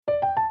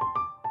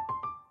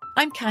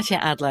I'm Katya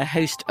Adler,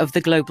 host of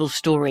The Global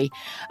Story.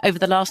 Over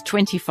the last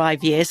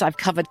 25 years, I've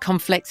covered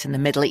conflicts in the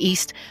Middle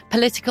East,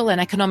 political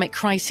and economic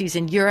crises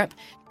in Europe,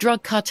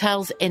 drug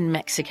cartels in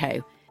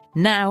Mexico.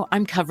 Now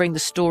I'm covering the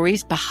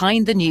stories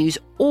behind the news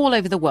all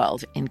over the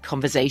world in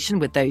conversation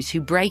with those who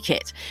break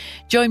it.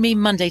 Join me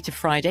Monday to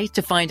Friday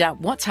to find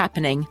out what's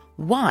happening,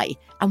 why,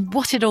 and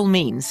what it all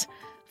means.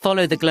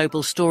 Follow The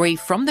Global Story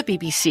from the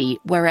BBC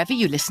wherever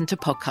you listen to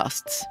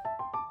podcasts.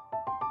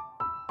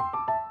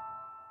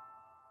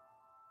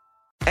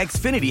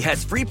 Xfinity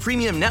has free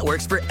premium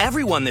networks for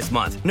everyone this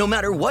month, no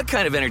matter what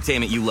kind of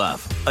entertainment you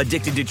love.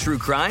 Addicted to true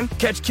crime?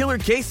 Catch killer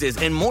cases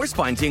and more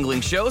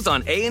spine-tingling shows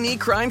on A&E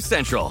Crime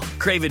Central.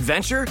 Crave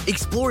adventure?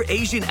 Explore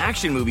Asian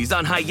action movies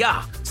on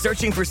Hi-YAH.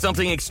 Searching for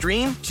something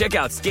extreme? Check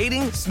out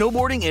skating,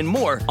 snowboarding, and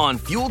more on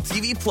Fuel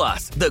TV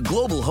Plus, the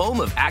global home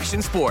of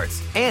action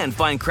sports. And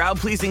find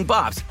crowd-pleasing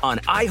bops on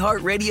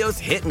iHeartRadio's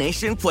Hit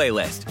Nation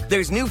playlist.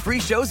 There's new free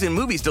shows and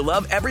movies to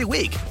love every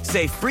week.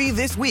 Say free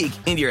this week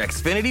in your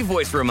Xfinity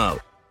voice remote.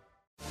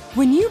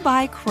 When you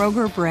buy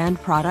Kroger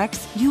brand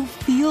products, you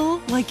feel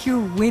like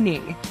you're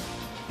winning.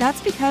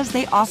 That's because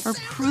they offer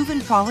proven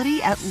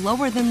quality at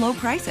lower than low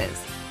prices.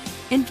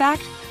 In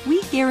fact,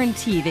 we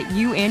guarantee that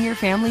you and your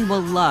family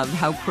will love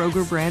how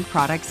Kroger brand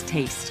products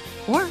taste,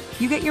 or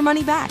you get your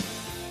money back.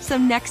 So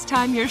next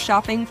time you're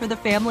shopping for the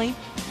family,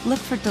 look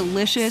for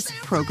delicious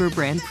Kroger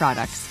brand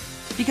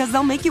products, because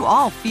they'll make you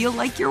all feel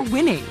like you're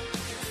winning.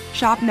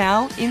 Shop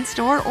now,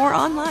 in-store, or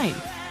online.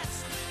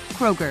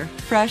 Kroger,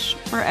 fresh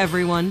for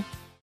everyone.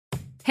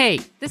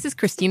 Hey, this is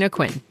Christina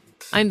Quinn.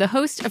 I'm the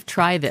host of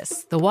Try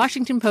This, the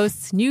Washington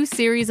Post's new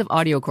series of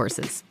audio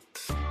courses.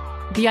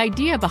 The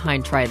idea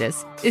behind Try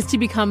This is to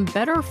become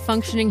better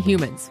functioning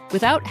humans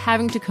without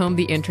having to comb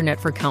the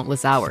internet for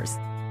countless hours.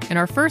 In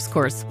our first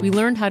course, we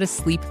learned how to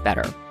sleep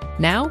better.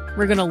 Now,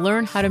 we're going to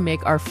learn how to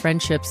make our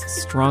friendships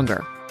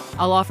stronger.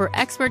 I'll offer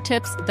expert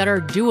tips that are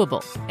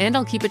doable, and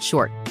I'll keep it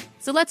short.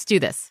 So let's do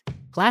this.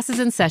 Class is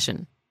in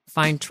session.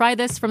 Find Try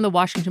This from the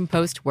Washington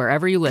Post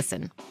wherever you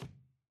listen.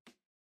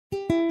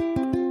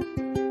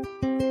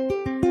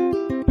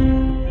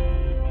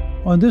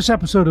 On this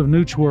episode of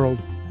Newt's World,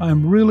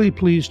 I'm really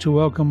pleased to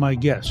welcome my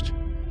guest,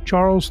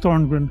 Charles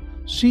Thorngren,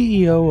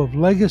 CEO of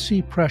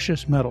Legacy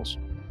Precious Metals.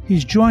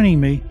 He's joining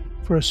me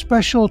for a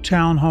special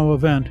town hall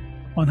event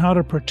on how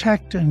to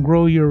protect and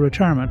grow your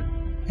retirement,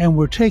 and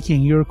we're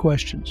taking your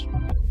questions.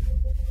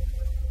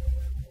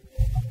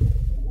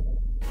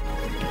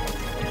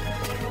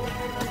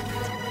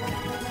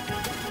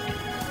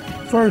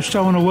 First,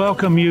 I want to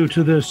welcome you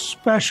to this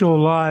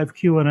special live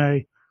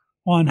Q&A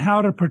on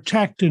how to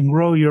protect and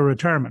grow your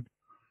retirement.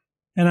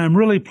 And I'm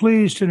really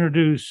pleased to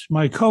introduce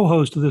my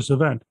co-host of this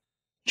event,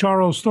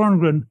 Charles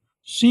Thorngren,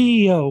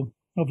 CEO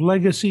of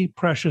Legacy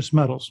Precious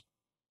Metals.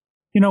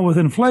 You know, with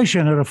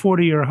inflation at a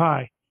 40-year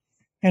high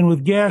and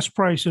with gas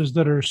prices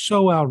that are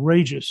so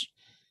outrageous,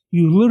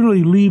 you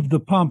literally leave the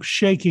pump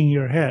shaking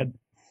your head.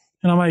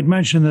 And I might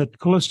mention that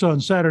Callista on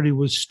Saturday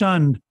was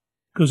stunned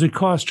because it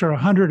cost her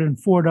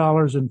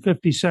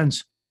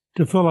 $104.50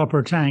 to fill up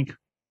her tank.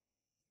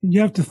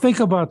 You have to think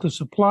about the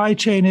supply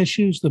chain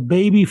issues, the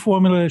baby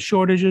formula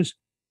shortages.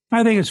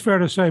 I think it's fair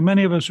to say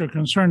many of us are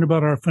concerned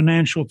about our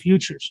financial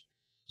futures.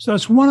 So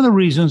that's one of the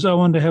reasons I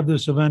wanted to have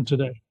this event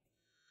today.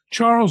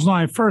 Charles and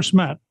I first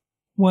met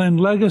when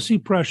Legacy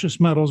Precious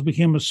Metals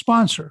became a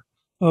sponsor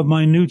of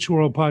my Newt's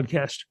World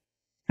podcast.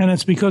 And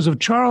it's because of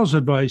Charles'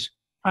 advice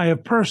I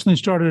have personally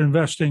started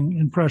investing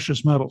in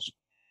precious metals.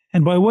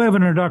 And by way of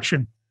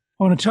introduction,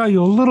 I want to tell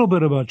you a little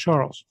bit about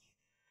Charles.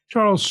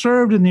 Charles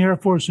served in the Air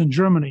Force in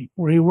Germany,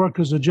 where he worked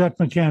as a jet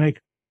mechanic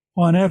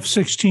on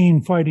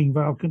F-16 fighting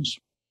Falcons.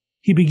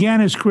 He began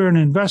his career in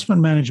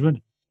investment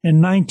management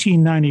in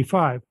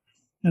 1995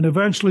 and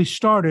eventually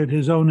started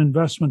his own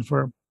investment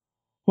firm.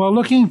 While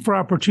looking for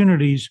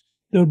opportunities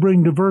that would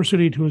bring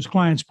diversity to his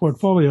clients'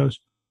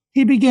 portfolios,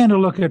 he began to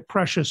look at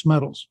precious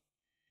metals.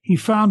 He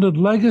founded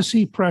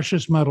Legacy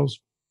Precious Metals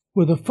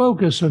with a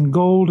focus on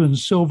gold and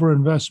silver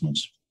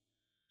investments.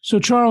 So,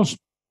 Charles,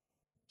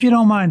 if you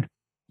don't mind,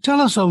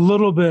 tell us a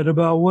little bit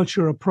about what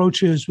your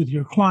approach is with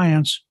your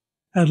clients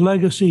at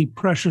Legacy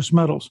Precious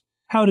Metals.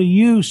 How do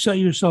you set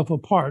yourself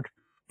apart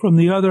from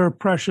the other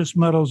precious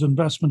metals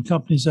investment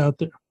companies out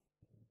there?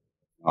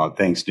 Oh,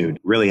 thanks, dude.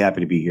 Really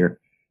happy to be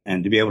here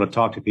and to be able to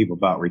talk to people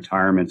about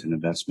retirement and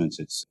investments.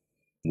 It's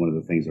one of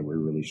the things that we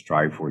really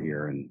strive for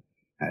here. And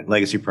at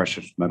Legacy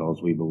Precious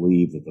Metals, we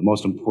believe that the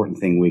most important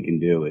thing we can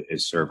do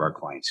is serve our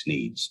clients'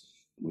 needs.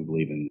 We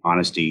believe in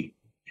honesty,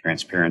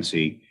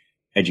 transparency,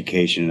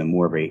 education, and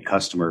more of a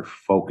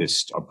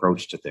customer-focused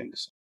approach to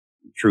things.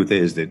 The truth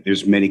is that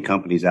there's many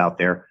companies out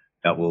there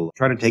that will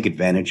try to take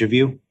advantage of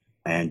you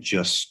and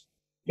just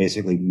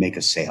basically make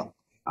a sale.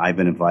 I've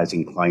been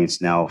advising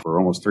clients now for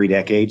almost 3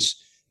 decades,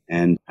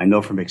 and I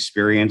know from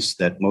experience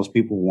that most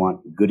people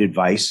want good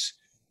advice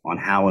on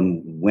how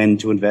and when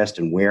to invest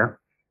and where.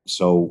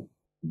 So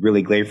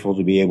really grateful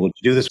to be able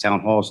to do this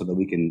town hall so that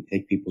we can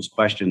take people's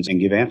questions and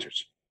give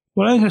answers.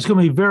 Well, I think it's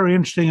going to be very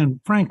interesting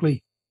and,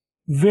 frankly,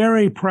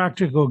 very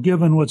practical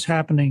given what's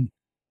happening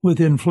with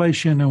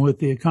inflation and with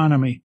the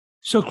economy.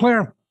 So,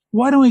 Claire,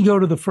 why don't we go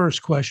to the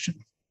first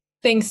question?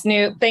 Thanks,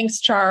 Newt. Thanks,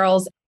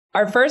 Charles.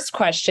 Our first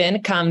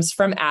question comes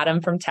from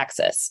Adam from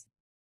Texas.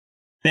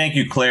 Thank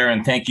you, Claire,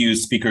 and thank you,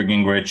 Speaker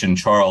Gingrich and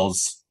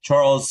Charles.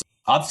 Charles,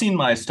 I've seen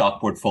my stock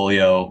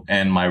portfolio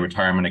and my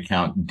retirement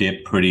account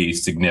dip pretty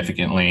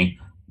significantly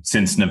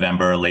since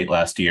November, late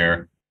last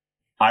year.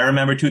 I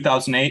remember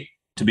 2008.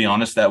 To be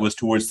honest, that was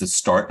towards the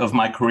start of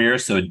my career,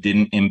 so it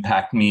didn't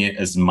impact me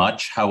as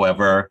much.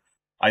 However,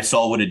 I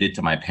saw what it did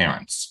to my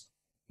parents.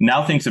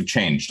 Now things have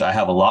changed. I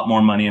have a lot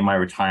more money in my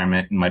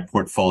retirement, in my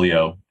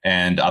portfolio,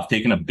 and I've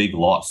taken a big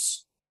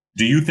loss.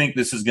 Do you think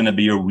this is going to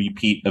be a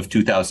repeat of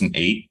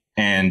 2008?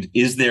 And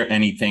is there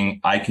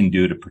anything I can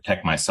do to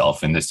protect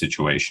myself in this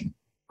situation?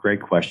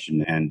 Great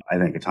question. And I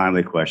think a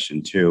timely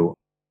question, too.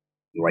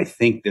 Do I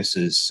think this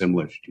is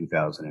similar to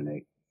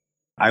 2008?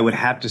 I would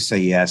have to say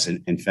yes.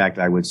 And in fact,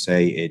 I would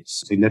say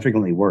it's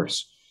significantly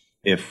worse.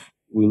 If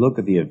we look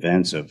at the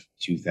events of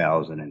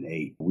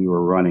 2008, we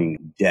were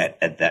running debt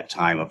at that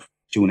time of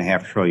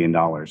 $2.5 trillion.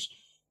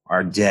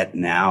 Our debt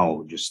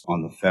now, just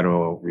on the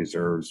Federal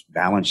Reserve's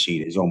balance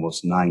sheet, is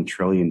almost $9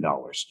 trillion.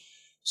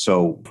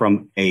 So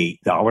from a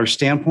dollar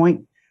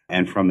standpoint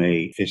and from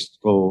a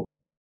fiscal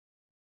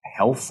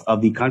health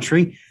of the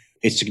country,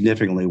 it's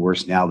significantly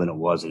worse now than it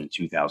was in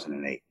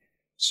 2008.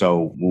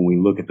 So when we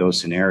look at those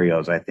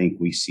scenarios, I think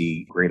we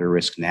see greater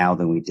risk now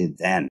than we did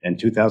then. And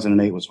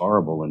 2008 was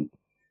horrible. And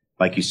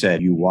like you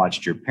said, you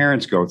watched your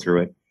parents go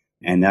through it.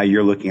 And now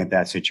you're looking at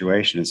that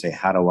situation and say,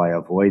 how do I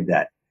avoid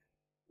that?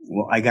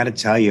 Well, I got to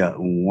tell you,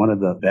 one of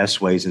the best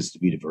ways is to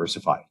be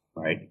diversified,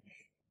 right?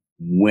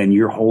 When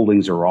your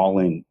holdings are all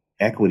in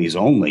equities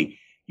only,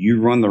 you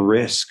run the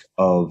risk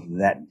of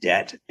that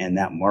debt and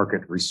that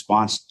market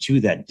response to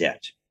that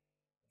debt,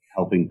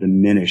 helping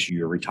diminish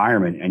your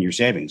retirement and your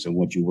savings and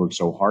what you work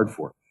so hard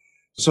for.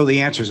 So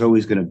the answer is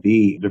always going to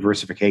be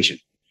diversification,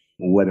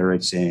 whether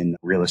it's in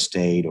real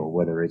estate or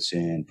whether it's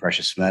in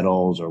precious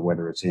metals or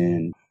whether it's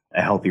in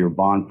a healthier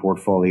bond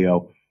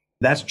portfolio.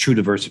 That's true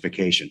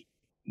diversification.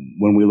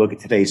 When we look at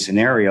today's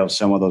scenario,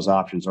 some of those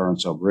options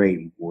aren't so great.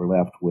 We're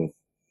left with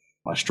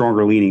a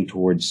stronger leaning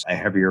towards a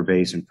heavier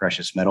base in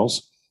precious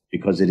metals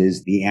because it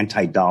is the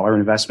anti-dollar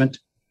investment.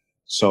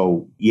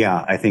 So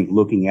yeah, I think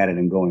looking at it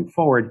and going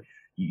forward,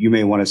 you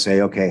may want to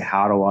say, okay,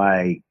 how do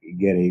I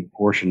get a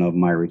portion of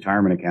my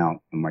retirement account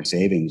and my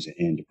savings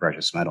into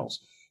precious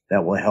metals?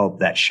 That will help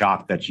that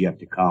shock that's yet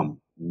to come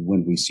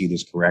when we see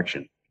this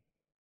correction.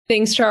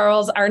 Thanks,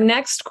 Charles. Our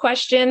next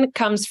question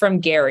comes from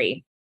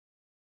Gary.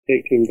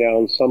 Taking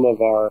down some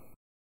of our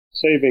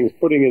savings,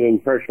 putting it in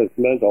precious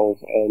metals,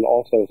 and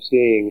also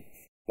seeing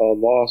a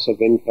loss of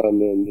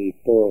income in the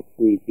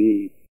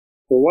 403B.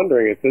 We're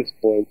wondering at this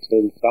point,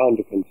 since bound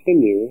to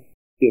continue,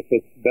 if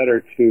it's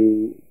better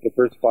to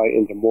diversify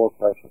into more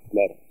precious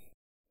metals.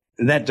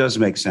 And that does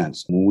make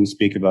sense. When we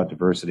speak about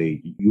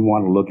diversity, you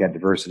want to look at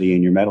diversity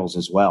in your metals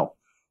as well.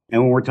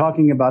 And when we're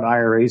talking about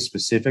IRAs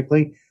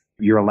specifically,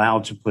 you're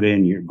allowed to put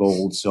in your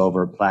gold,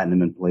 silver,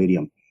 platinum, and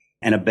palladium.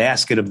 And a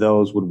basket of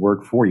those would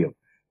work for you.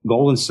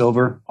 Gold and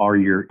silver are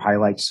your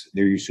highlights.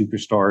 They're your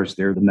superstars.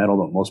 They're the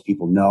metal that most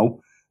people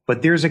know.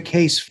 But there's a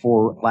case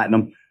for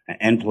platinum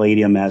and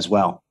palladium as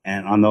well.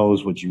 And on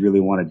those, what you really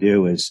want to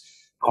do is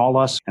call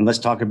us and let's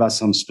talk about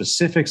some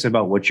specifics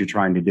about what you're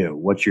trying to do.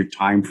 What's your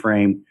time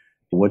frame?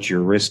 What's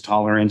your risk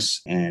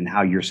tolerance and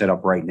how you're set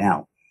up right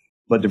now?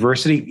 But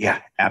diversity,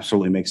 yeah,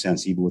 absolutely makes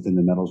sense, even within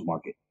the metals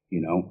market,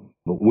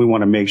 But we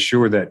want to make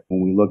sure that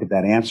when we look at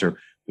that answer,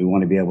 we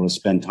want to be able to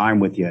spend time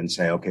with you and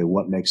say, okay,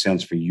 what makes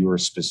sense for your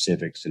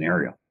specific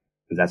scenario?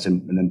 Because that's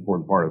an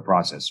important part of the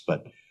process.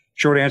 But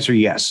short answer,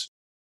 yes.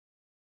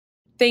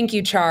 Thank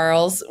you,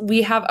 Charles.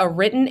 We have a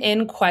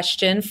written-in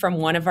question from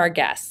one of our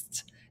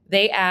guests.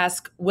 They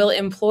ask, will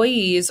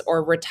employees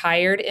or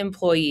retired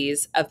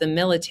employees of the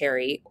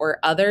military or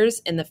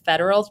others in the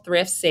federal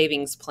thrift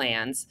savings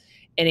plans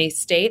in a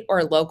state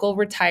or local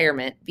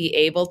retirement be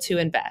able to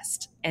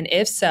invest? And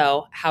if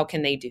so, how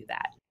can they do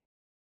that?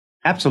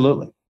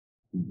 Absolutely.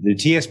 The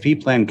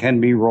TSP plan can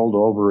be rolled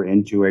over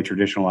into a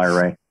traditional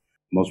IRA.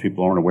 Most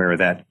people aren't aware of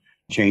that.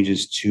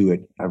 Changes to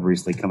it have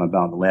recently come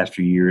about in the last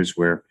few years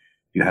where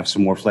you have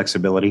some more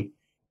flexibility.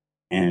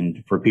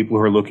 And for people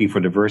who are looking for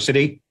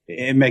diversity,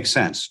 it makes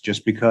sense.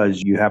 Just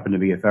because you happen to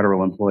be a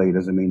federal employee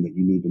doesn't mean that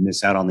you need to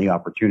miss out on the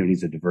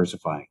opportunities of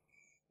diversifying,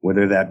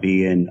 whether that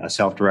be in a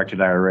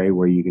self-directed IRA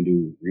where you can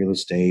do real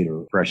estate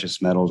or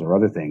precious metals or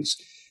other things.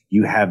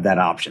 You have that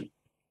option.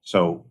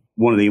 So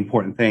one of the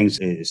important things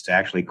is to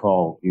actually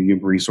call your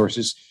human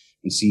resources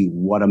and see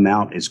what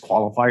amount is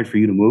qualified for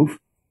you to move.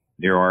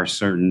 There are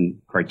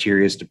certain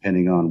criteria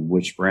depending on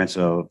which branch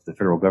of the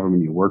federal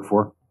government you work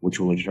for, which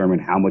will determine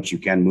how much you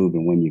can move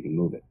and when you can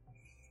move it.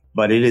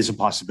 But it is a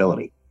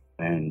possibility.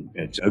 And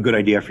it's a good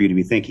idea for you to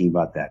be thinking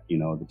about that. The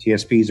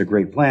TSP is a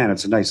great plan.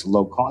 It's a nice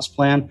low cost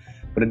plan,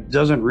 but it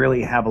doesn't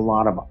really have a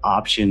lot of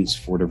options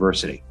for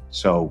diversity.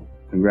 So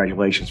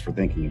congratulations for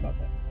thinking about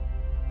that.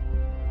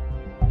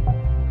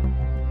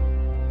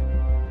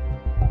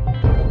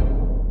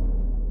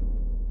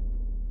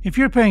 If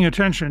you're paying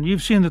attention,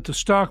 you've seen that the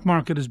stock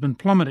market has been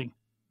plummeting.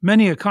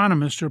 Many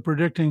economists are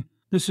predicting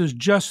this is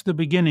just the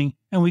beginning,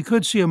 and we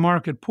could see a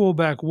market pull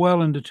back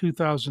well into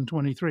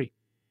 2023.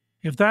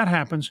 If that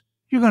happens,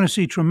 you're going to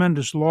see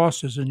tremendous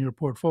losses in your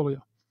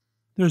portfolio.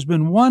 There's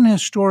been one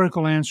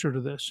historical answer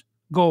to this: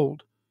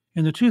 gold.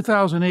 In the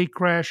 2008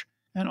 crash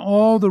and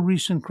all the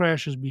recent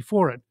crashes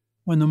before it,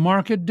 when the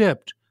market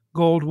dipped,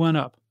 gold went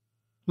up.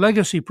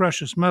 Legacy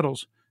Precious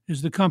Metals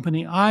is the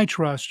company I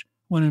trust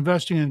when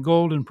investing in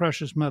gold and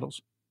precious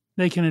metals.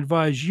 They can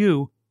advise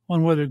you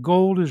on whether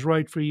gold is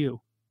right for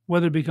you,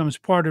 whether it becomes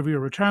part of your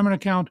retirement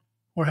account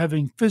or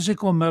having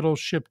physical metals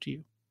shipped to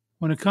you.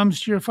 When it comes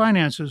to your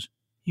finances,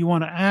 you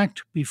want to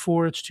act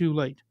before it's too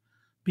late.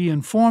 Be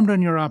informed on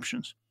your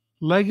options.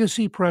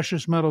 Legacy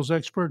Precious Metals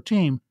expert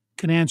team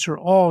can answer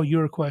all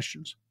your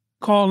questions.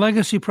 Call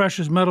Legacy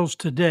Precious Metals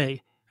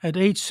today at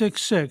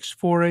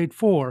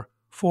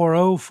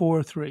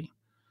 866-484-4043.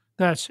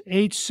 That's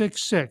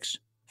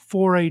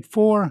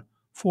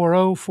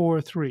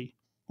 866-484-4043.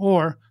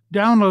 Or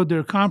download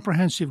their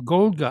comprehensive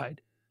gold guide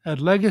at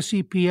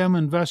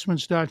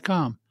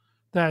legacypminvestments.com.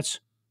 That's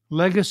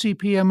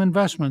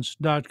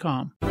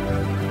legacypminvestments.com.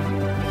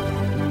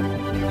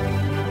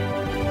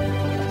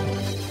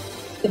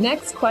 The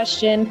next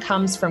question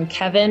comes from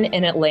Kevin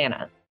in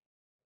Atlanta.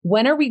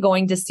 When are we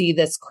going to see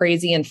this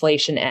crazy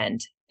inflation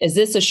end? Is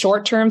this a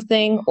short-term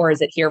thing or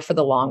is it here for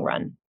the long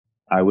run?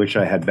 I wish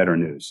I had better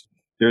news.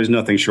 There is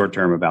nothing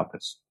short-term about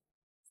this.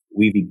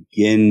 We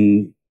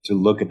begin to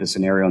look at the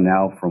scenario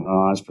now from an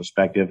honest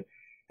perspective,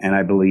 and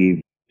I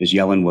believe Ms.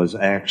 Yellen was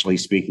actually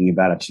speaking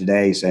about it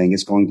today, saying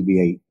it's going to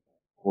be a,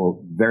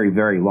 quote, very,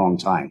 very long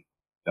time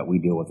that we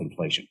deal with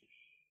inflation.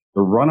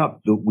 The run-up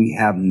that we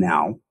have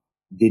now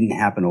didn't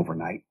happen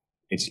overnight.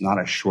 It's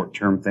not a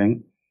short-term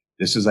thing.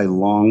 This is a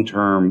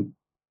long-term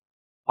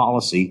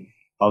policy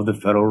of the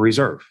Federal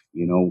Reserve.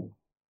 You know,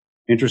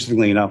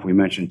 interestingly enough, we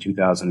mentioned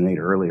 2008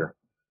 earlier,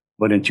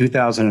 but in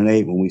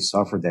 2008, when we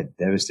suffered that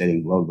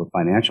devastating blow to the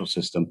financial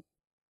system,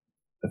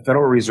 the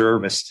Federal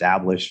Reserve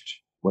established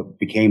what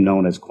became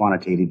known as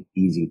quantitative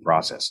easing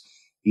process,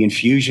 the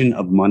infusion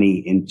of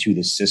money into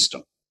the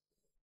system.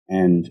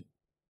 And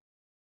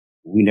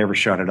we never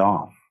shut it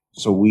off.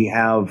 So we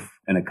have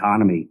an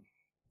economy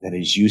that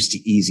is used to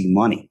easy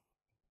money.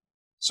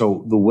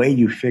 So the way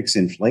you fix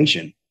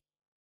inflation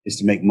is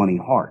to make money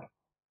hard.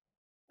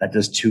 That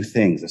does two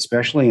things,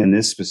 especially in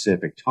this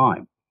specific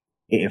time.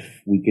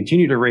 If we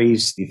continue to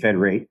raise the Fed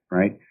rate,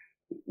 right,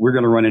 we're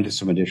going to run into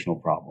some additional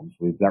problems.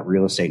 We've got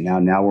real estate now.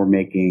 Now we're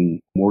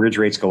making mortgage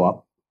rates go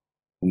up.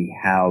 We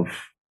have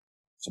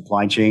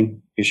supply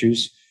chain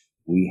issues.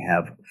 We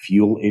have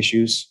fuel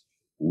issues.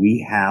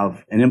 We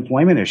have an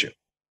employment issue.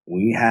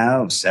 We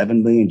have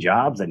 7 million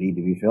jobs that need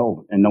to be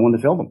filled and no one to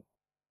fill them.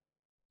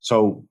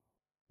 So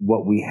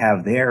what we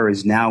have there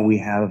is now we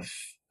have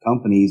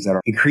companies that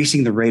are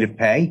increasing the rate of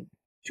pay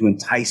to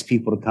entice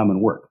people to come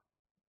and work,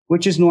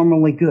 which is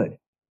normally good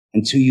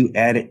until you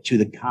add it to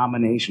the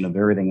combination of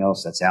everything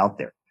else that's out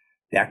there.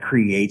 That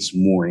creates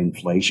more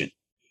inflation.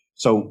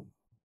 So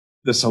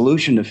the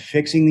solution to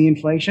fixing the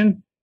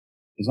inflation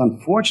is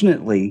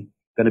unfortunately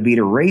going to be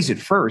to raise it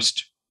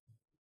first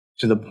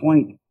to the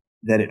point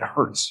that it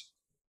hurts.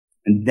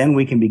 And then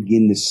we can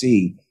begin to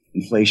see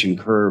inflation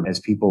curb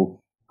as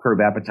people curb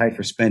appetite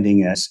for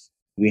spending, as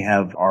we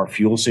have our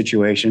fuel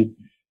situation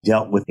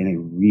dealt with in a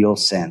real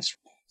sense.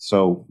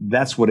 So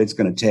that's what it's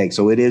going to take.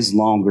 So it is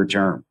longer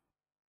term.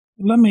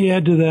 Let me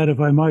add to that, if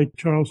I might,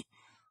 Charles.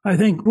 I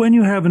think when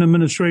you have an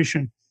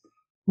administration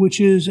which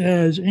is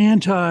as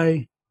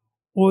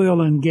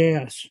anti-oil and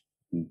gas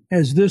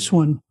as this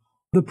one,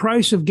 the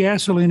price of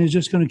gasoline is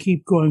just going to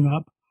keep going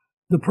up.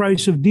 The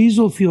price of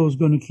diesel fuel is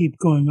going to keep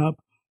going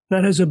up.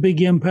 That has a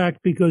big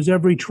impact because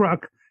every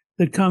truck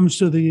that comes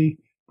to the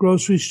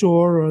grocery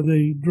store or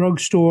the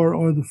drugstore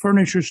or the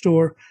furniture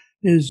store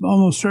is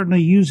almost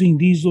certainly using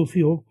diesel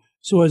fuel.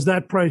 So as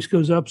that price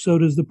goes up, so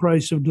does the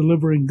price of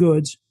delivering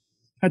goods.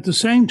 At the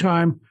same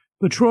time,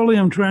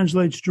 petroleum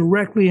translates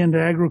directly into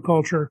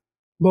agriculture,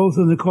 both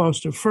in the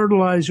cost of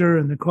fertilizer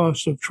and the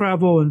cost of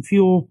travel and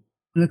fuel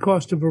and the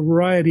cost of a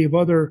variety of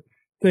other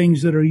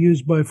things that are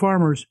used by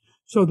farmers.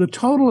 So the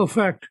total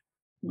effect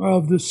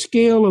of the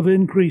scale of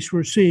increase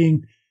we're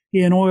seeing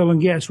in oil and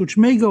gas, which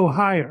may go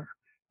higher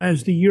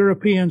as the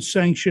Europeans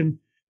sanction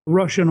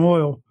Russian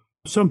oil.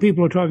 Some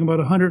people are talking about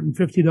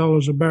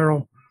 $150 a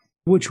barrel,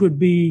 which would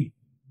be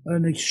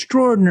an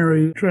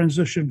extraordinary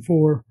transition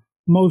for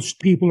most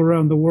people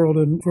around the world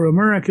and for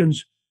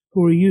Americans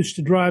who are used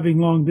to driving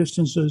long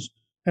distances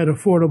at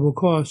affordable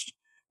cost.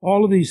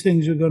 All of these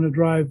things are going to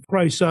drive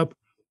price up.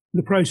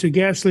 The price of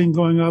gasoline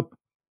going up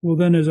will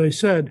then, as I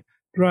said,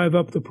 drive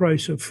up the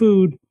price of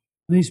food.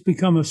 These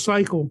become a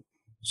cycle.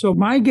 So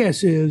my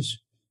guess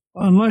is,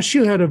 unless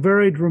you had a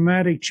very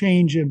dramatic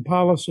change in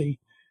policy,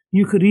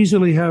 you could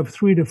easily have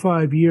 3 to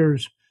 5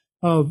 years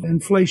of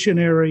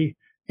inflationary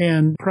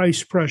and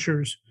price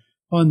pressures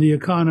on the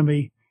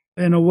economy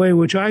in a way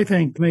which I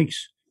think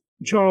makes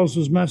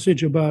Charles's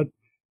message about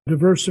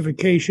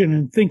diversification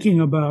and thinking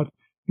about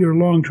your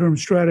long-term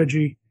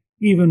strategy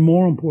even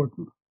more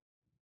important.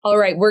 All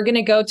right, we're going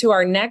to go to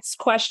our next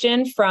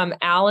question from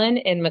Alan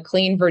in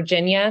McLean,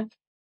 Virginia.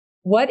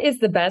 What is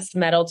the best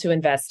metal to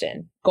invest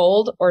in,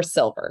 gold or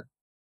silver?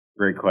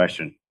 Great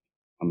question.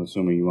 I'm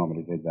assuming you want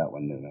me to take that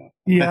one, Nuno.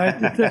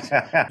 Yeah,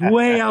 that's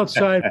way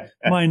outside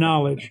my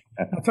knowledge.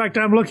 In fact,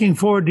 I'm looking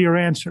forward to your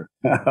answer.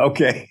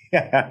 Okay.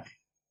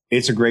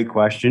 It's a great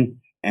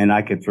question, and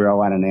I could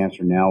throw out an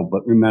answer now.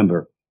 But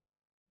remember,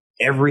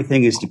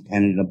 everything is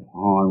dependent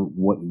upon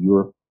what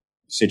your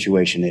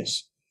situation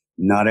is.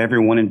 Not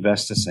everyone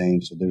invests the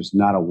same, so there's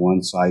not a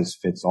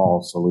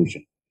one-size-fits-all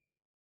solution.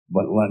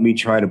 But let me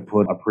try to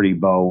put a pretty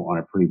bow on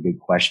a pretty big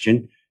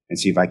question and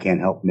see if I can't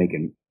help make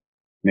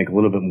a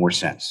little bit more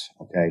sense,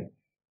 okay?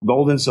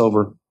 Gold and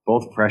silver,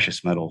 both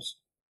precious metals,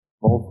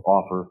 both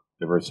offer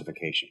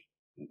diversification,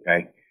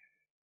 okay?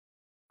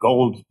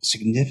 Gold,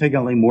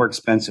 significantly more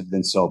expensive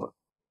than silver.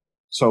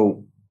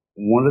 So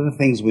one of the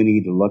things we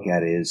need to look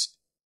at is,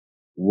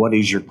 what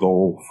is your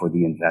goal for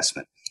the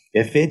investment?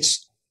 If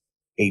it's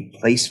a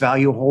place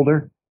value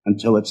holder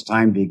until it's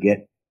time to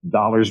get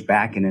dollars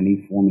back in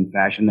any form and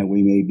fashion that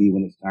we may be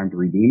when it's time to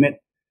redeem it,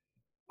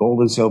 gold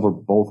and silver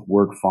both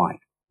work fine,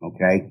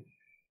 okay?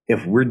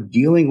 If we're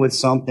dealing with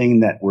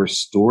something where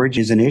storage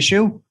is an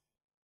issue,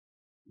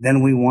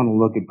 then we want to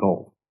look at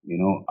gold. You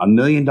know, $1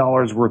 million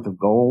worth of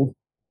gold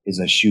is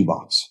a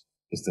shoebox.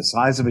 It's the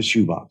size of a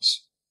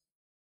shoebox.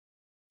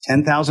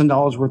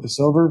 $10,000 worth of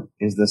silver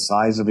is the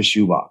size of a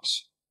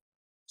shoebox.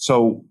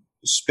 So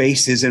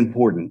space is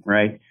important,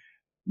 right?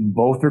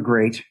 Both are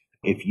great.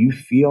 If you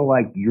feel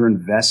like your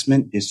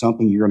investment is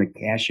something you're going to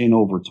cash in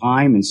over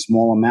time in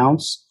small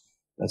amounts,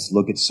 let's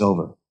look at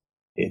silver.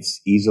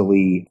 It's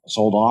easily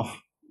sold off,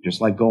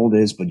 just like gold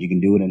is, but you can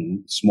do it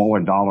in smaller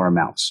dollar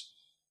amounts.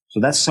 So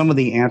that's some of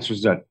the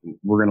answers that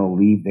we're going to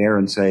leave there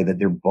and say that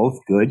they're both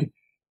good,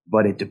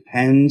 but it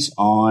depends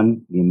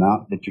on the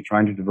amount that you're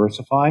trying to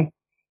diversify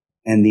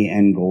and the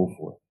end goal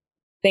for it.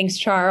 Thanks,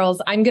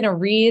 Charles. I'm going to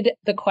read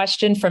the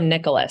question from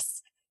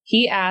Nicholas.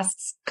 He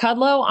asks,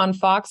 Kudlow on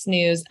Fox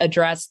News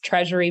addressed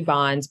treasury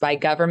bonds by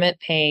government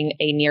paying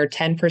a near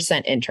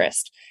 10%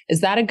 interest.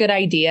 Is that a good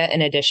idea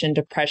in addition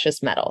to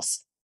precious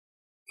metals?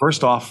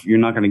 First off, you're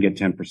not going to get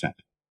 10%.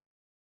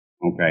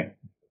 Okay.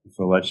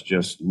 So let's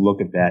just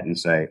look at that and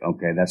say,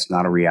 okay, that's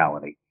not a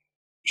reality.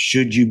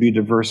 Should you be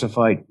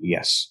diversified?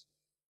 Yes.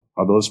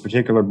 Are those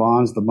particular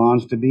bonds the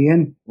bonds to be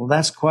in? Well,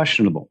 that's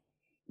questionable.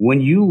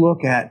 When you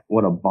look at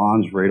what a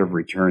bond's rate of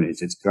return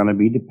is, it's going to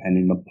be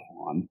dependent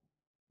upon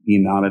the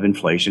amount of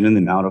inflation and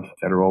the amount of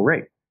federal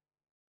rate.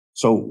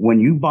 So when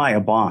you buy a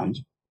bond,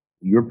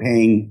 you're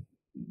paying,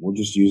 we'll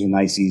just use a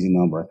nice easy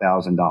number,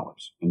 $1,000,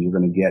 and you're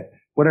going to get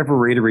whatever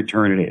rate of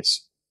return it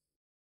is.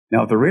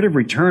 Now, if the rate of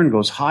return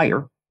goes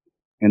higher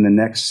in the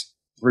next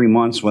 3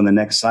 months when the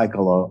next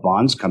cycle of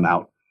bonds come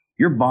out,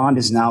 your bond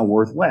is now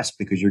worth less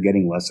because you're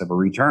getting less of a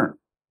return.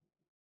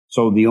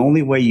 So the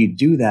only way you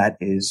do that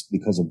is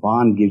because a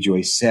bond gives you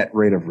a set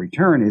rate of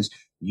return is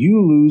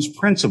you lose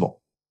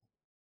principal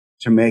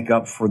to make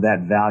up for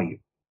that value.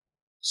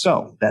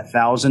 So that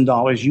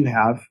 $1,000 you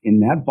have in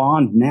that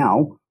bond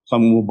now,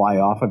 someone will buy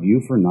off of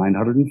you for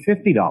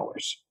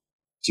 $950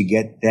 to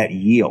get that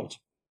yield.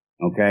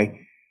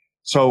 Okay.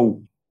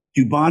 So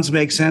do bonds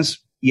make sense?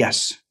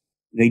 Yes,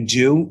 they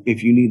do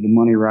if you need the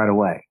money right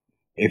away.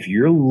 If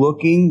you're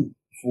looking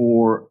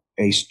for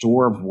a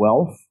store of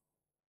wealth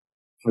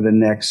for the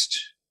next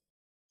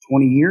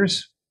 20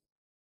 years,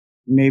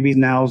 maybe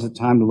now's the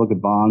time to look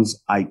at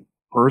bonds. I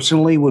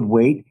personally would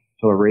wait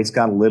till the rates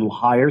got a little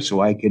higher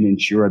so I can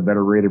ensure a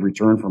better rate of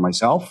return for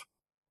myself.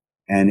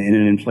 And in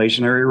an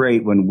inflationary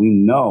rate, when we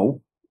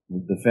know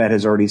the Fed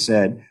has already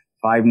said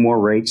 5 more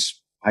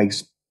rates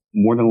hikes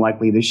more than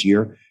likely this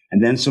year,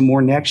 and then some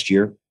more next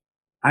year,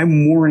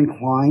 I'm more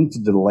inclined to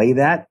delay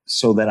that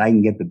so that I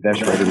can get the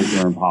best rate of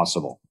return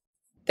possible.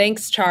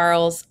 Thanks,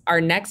 Charles. Our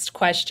next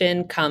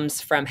question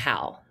comes from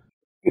Hal.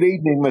 Good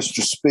evening,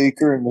 Mr.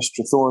 Speaker and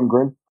Mr.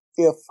 Thorngren.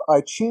 If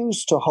I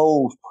choose to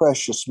hold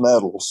precious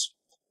metals,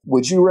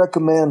 would you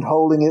recommend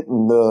holding it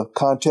in the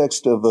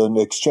context of an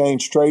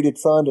exchange-traded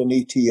fund, an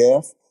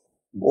ETF,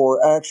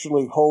 or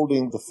actually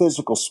holding the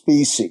physical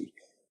specie?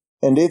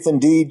 And if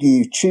indeed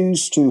you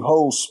choose to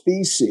hold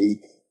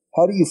specie,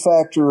 how do you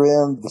factor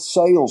in the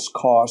sales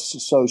costs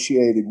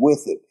associated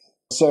with it,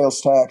 sales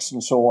tax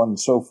and so on and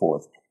so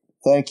forth?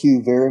 Thank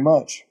you very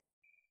much.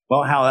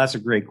 Well, Hal, that's a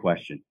great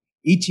question.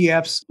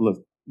 ETFs,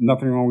 look,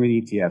 nothing wrong with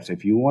ETFs.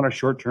 If you want a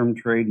short-term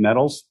trade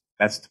metals,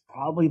 that's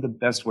probably the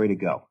best way to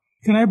go.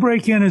 Can I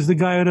break in as the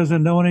guy who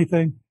doesn't know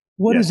anything?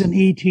 What is an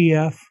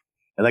ETF?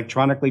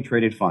 Electronically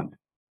traded fund.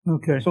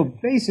 Okay. So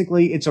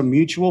basically, it's a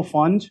mutual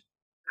fund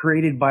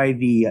created by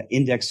the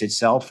index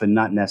itself and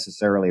not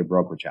necessarily a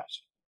brokerage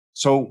house.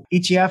 So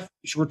ETF,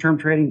 short-term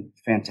trading,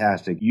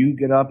 fantastic. You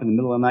get up in the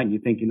middle of the night and you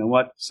think, you know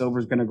what,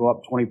 silver's going to go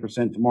up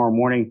 20% tomorrow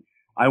morning.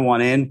 I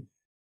want in.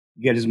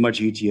 Get as much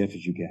ETF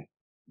as you can.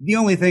 The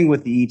only thing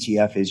with the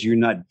ETF is you're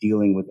not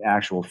dealing with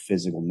actual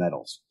physical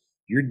metals.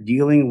 You're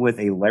dealing with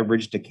a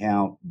leveraged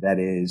account that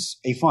is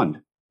a fund,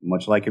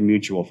 much like a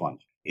mutual fund.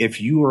 If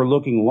you are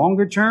looking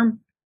longer term,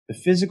 The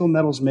physical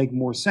metals make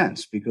more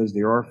sense because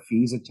there are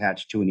fees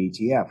attached to an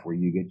ETF where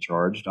you get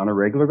charged on a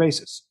regular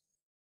basis.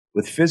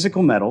 With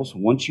physical metals,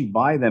 once you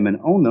buy them and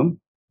own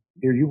them,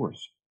 they're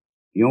yours.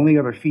 The only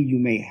other fee you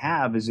may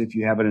have is if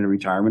you have it in a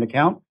retirement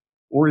account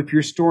or if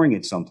you're storing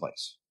it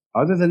someplace.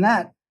 Other than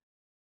that,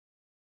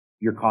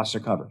 your costs are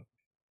covered.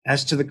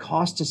 As to the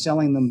cost of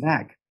selling them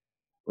back,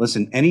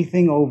 listen,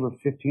 anything over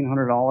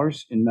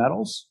 $1,500 in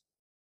metals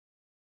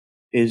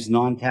is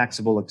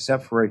non-taxable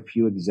except for a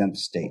few exempt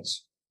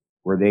states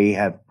where they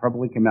have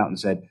publicly come out and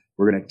said,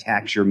 we're going to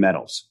tax your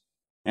metals.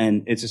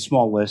 And it's a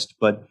small list,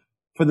 but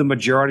for the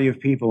majority of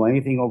people,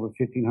 anything over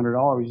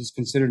 $1,500 is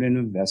considered an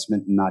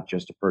investment, not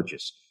just a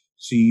purchase.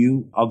 So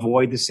you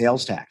avoid the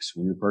sales tax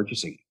when you're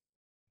purchasing.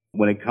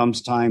 When it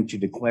comes time to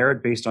declare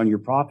it based on your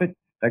profit,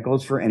 that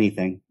goes for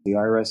anything. The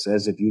IRS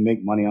says if you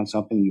make money on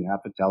something, you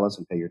have to tell us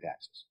and pay your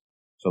taxes.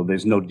 So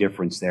there's no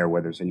difference there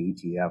whether it's an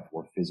ETF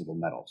or physical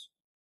metals.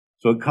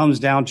 So it comes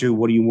down to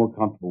what are you more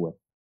comfortable with?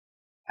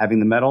 Having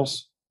the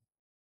metals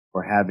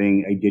or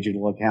having a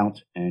digital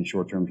account and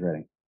short-term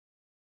trading?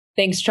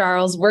 Thanks,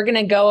 Charles. We're going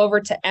to go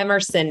over to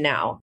Emerson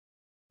now.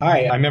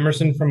 Hi, I'm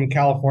Emerson from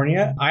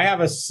California. I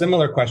have a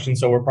similar question,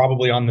 so we're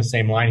probably on the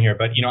same line here.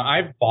 But,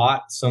 I've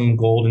bought some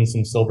gold and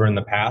some silver in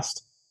the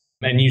past.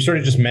 And you sort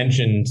of just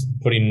mentioned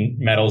putting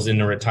metals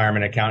in a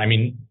retirement account. I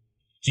mean,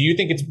 do you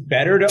think it's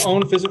better to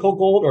own physical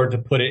gold or to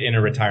put it in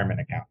a retirement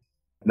account?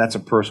 That's a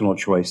personal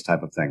choice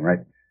type of thing, right?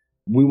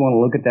 We want to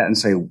look at that and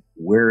say,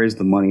 where is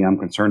the money I'm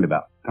concerned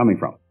about coming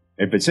from?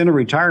 If it's in a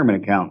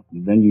retirement account,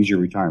 then use your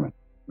retirement,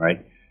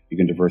 right? You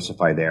can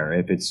diversify there.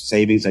 If it's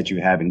savings that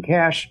you have in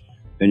cash,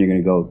 then you're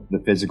going to go the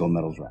physical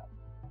metals route.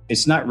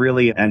 It's not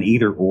really an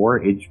either or.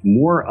 It's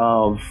more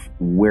of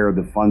where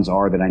the funds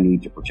are that I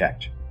need to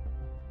protect.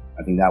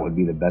 I think that would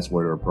be the best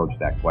way to approach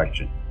that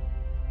question.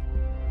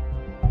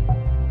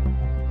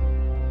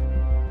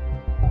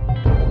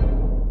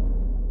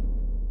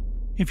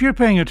 If you're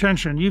paying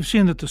attention, you've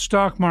seen that the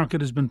stock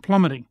market has been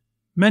plummeting.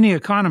 Many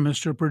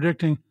economists are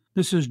predicting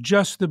this is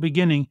just the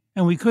beginning,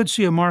 and we could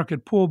see a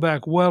market pull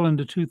back well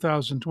into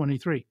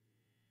 2023.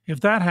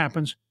 If that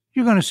happens,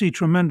 you're going to see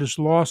tremendous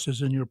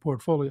losses in your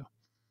portfolio.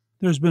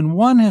 There's been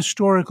one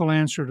historical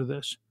answer to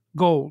this: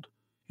 gold.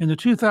 In the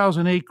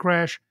 2008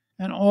 crash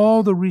and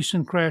all the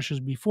recent crashes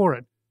before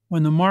it,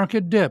 when the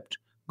market dipped,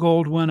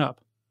 gold went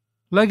up.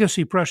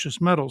 Legacy Precious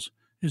Metals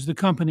is the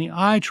company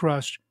I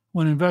trust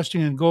when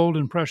investing in gold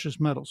and precious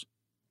metals.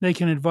 They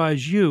can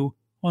advise you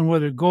on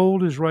whether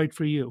gold is right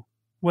for you,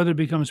 whether it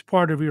becomes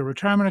part of your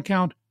retirement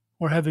account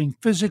or having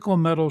physical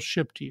metals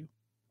shipped to you.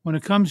 When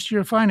it comes to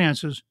your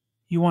finances,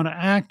 you want to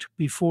act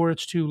before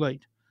it's too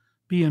late.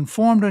 Be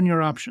informed on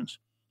your options.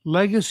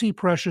 Legacy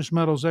Precious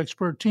Metals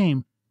expert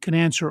team can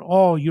answer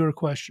all your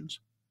questions.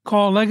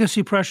 Call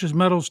Legacy Precious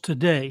Metals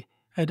today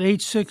at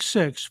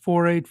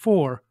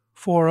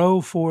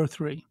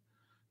 866-484-4043.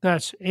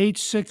 That's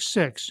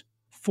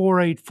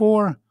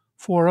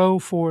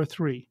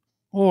 866-484-4043.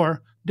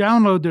 Or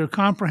download their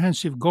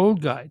comprehensive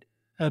gold guide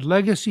at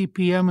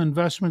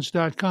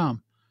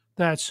legacypminvestments.com.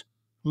 That's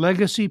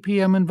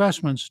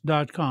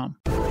legacypminvestments.com.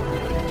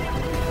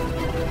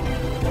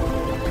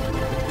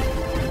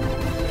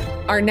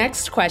 Our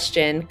next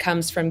question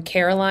comes from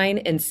Caroline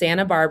in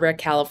Santa Barbara,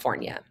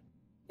 California.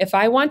 If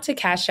I want to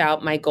cash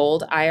out my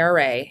gold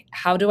IRA,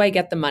 how do I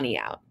get the money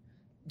out?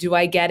 Do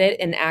I get it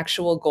in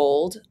actual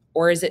gold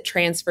or is it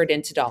transferred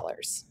into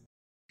dollars?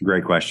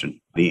 Great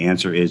question. The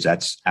answer is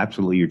that's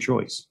absolutely your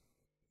choice.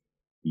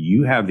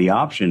 You have the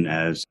option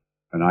as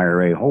an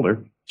IRA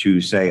holder to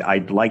say,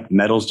 I'd like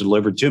metals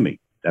delivered to me.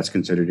 That's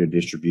considered a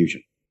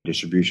distribution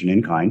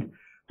in kind,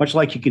 much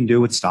like you can do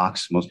with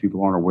stocks. Most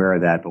people aren't aware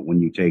of that, but when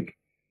you take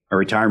a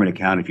retirement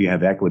account, if you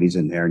have equities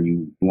in there and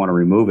you want to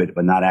remove it,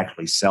 but not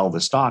actually sell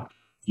the stock,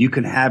 you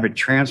can have it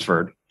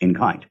transferred in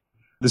kind.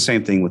 The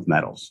same thing with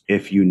metals.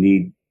 If you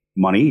need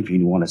money, if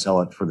you want to sell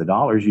it for the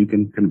dollars, you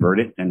can convert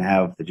it and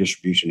have the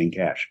distribution in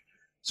cash.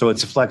 So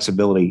it's a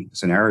flexibility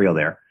scenario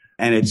there.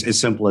 And it's as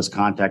simple as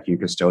contacting your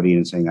custodian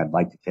and saying, I'd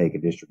like to take a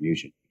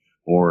distribution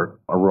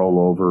or a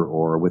rollover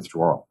or a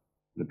withdrawal,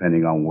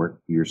 depending on what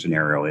your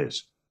scenario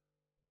is.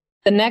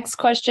 The next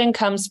question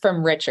comes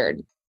from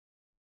Richard.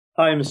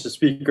 Hi, Mr.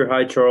 Speaker.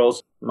 Hi,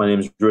 Charles. My name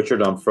is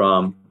Richard. I'm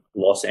from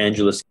Los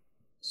Angeles.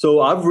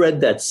 So I've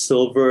read that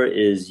silver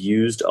is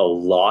used a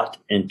lot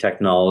in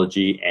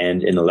technology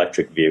and in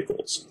electric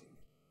vehicles.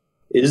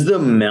 Is the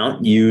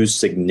amount used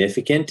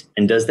significant?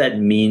 And does that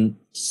mean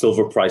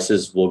silver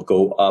prices will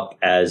go up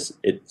as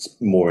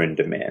it's more in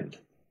demand?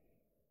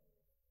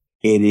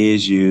 It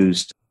is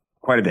used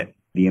quite a bit.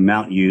 The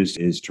amount used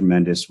is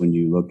tremendous when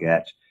you look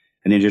at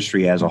an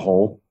industry as a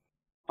whole.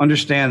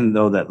 Understand,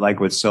 though, that like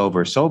with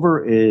silver,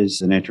 silver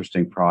is an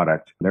interesting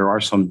product. There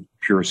are some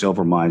pure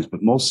silver mines,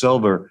 but most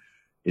silver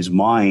is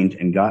mined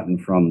and gotten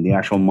from the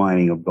actual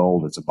mining of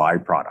gold. It's a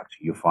byproduct.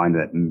 You'll find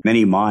that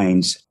many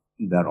mines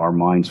that are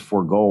mines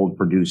for gold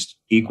produce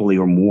equally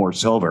or more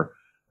silver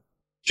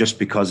just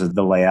because of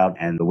the layout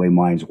and the way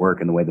mines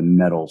work and the way the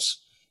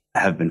metals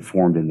have been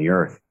formed in the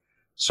earth.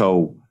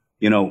 So,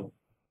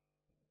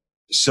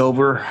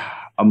 silver,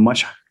 a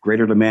much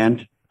greater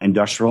demand,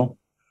 industrial.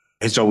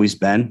 It's always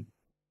been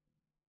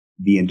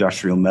the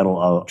industrial metal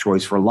of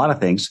choice for a lot of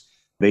things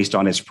based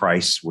on its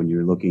price. When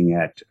you're looking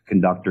at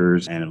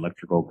conductors and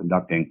electrical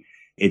conducting,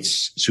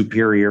 it's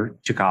superior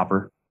to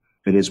copper.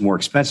 It is more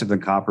expensive than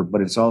copper,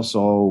 but it's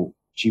also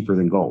cheaper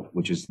than gold,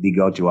 which is the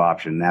go-to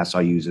option.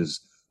 NASA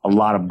uses a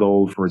lot of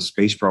gold for its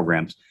space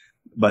programs,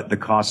 but the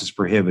cost is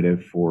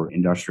prohibitive for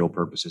industrial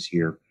purposes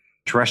here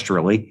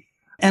terrestrially.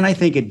 And I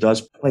think it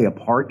does play a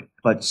part,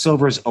 but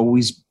silver has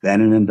always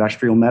been an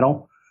industrial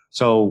metal.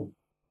 So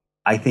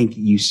I think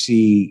you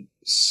see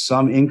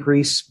some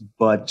increase,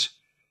 but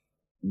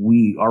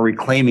we are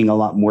reclaiming a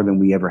lot more than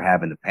we ever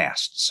have in the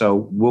past.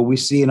 So will we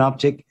see an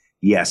uptick?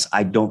 Yes.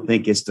 I don't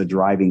think it's the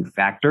driving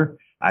factor.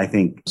 I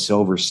think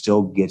silver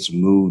still gets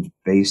moved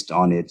based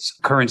on its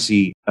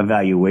currency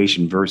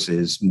evaluation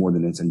versus more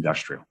than its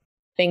industrial.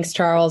 Thanks,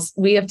 Charles.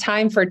 We have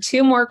time for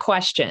 2 more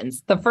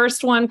questions. The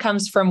first one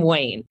comes from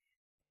Wayne.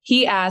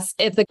 He asks,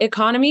 if the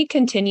economy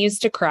continues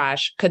to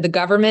crash, could the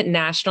government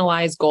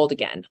nationalize gold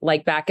again,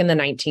 like back in the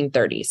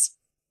 1930s?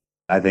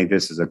 I think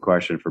this is a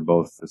question for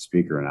both the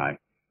speaker and I.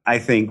 I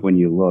think when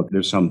you look,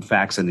 there's some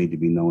facts that need to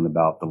be known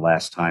about the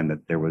last time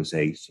that there was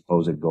a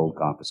supposed gold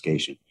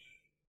confiscation.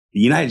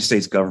 The United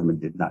States government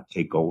did not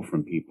take gold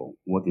from people.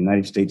 What the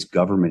United States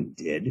government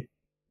did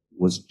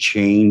was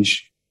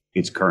change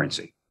its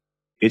currency.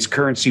 Its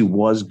currency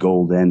was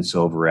gold and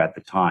silver at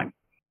the time.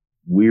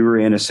 We were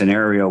in a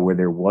scenario where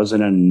there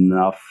wasn't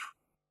enough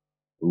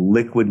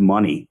liquid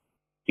money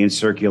in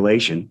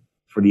circulation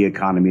for the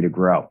economy to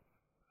grow.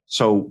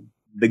 So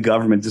the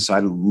government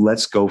decided,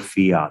 let's go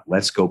fiat,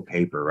 let's go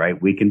paper, right?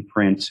 We can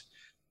print.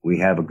 We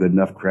have a good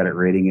enough credit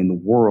rating in the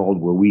world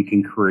where we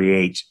can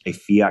create a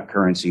fiat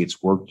currency.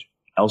 It's worked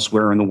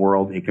elsewhere in the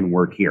world. It can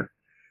work here.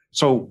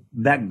 So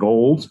that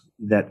gold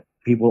that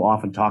people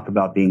often talk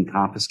about being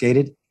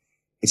confiscated,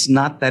 it's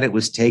not that it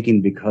was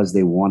taken because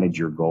they wanted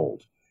your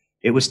gold.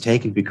 It was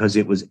taken because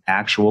it was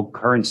actual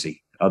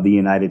currency of the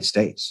United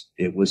States.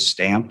 It was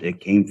stamped.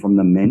 It came from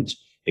the mint.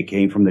 It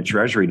came from the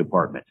Treasury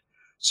Department.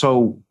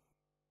 So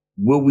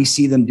will we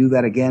see them do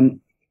that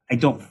again? I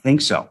don't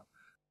think so.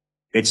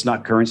 It's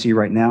not currency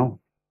right now.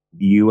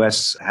 The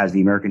U.S. has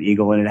the American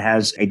Eagle and it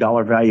has a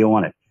dollar value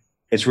on it.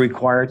 It's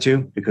required to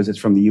because it's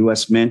from the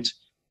U.S. Mint.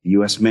 The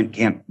U.S. Mint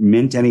can't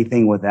mint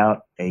anything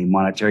without a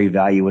monetary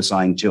value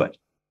assigned to it.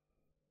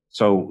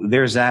 So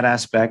there's that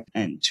aspect.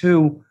 And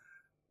 2,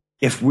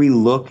 if we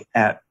look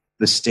at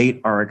the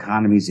state our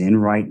economy's in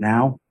right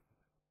now,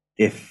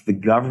 if the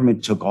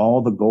government took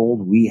all the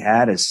gold we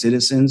had as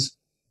citizens,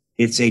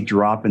 it's a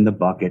drop in the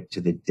bucket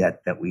to the debt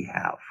that we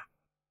have.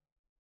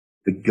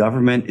 The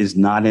government is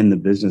not in the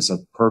business of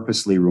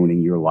purposely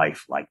ruining your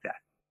life like that.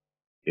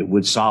 It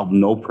would solve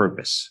no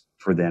purpose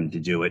for them to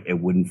do it.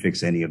 It wouldn't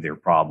fix any of their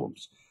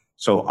problems.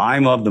 So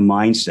I'm of the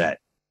mindset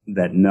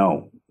that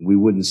no, we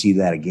wouldn't see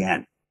that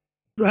again.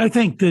 I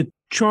think that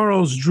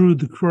Charles drew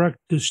the correct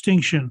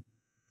distinction.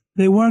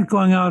 They weren't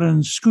going out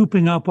and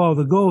scooping up all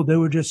the gold. They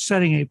were just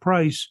setting a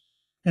price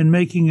and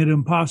making it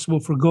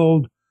impossible for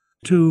gold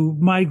to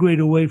migrate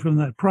away from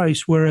that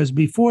price. Whereas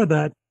before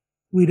that,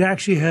 we'd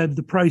actually had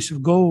the price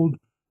of gold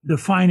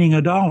defining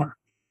a dollar.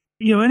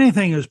 You know,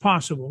 anything is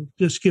possible,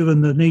 just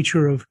given the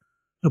nature of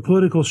the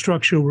political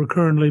structure we're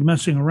currently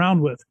messing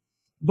around with.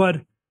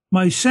 But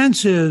my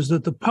sense is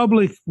that the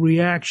public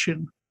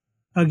reaction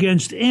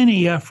against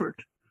any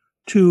effort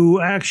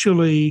to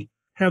actually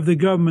have the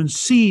government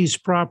seize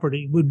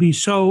property would be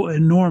so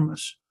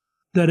enormous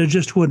that it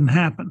just wouldn't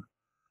happen.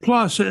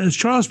 Plus, as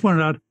Charles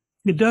pointed out,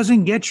 it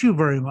doesn't get you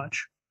very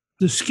much.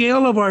 The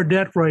scale of our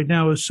debt right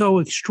now is so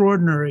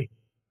extraordinary.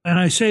 And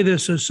I say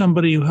this as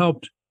somebody who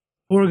helped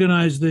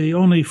organize the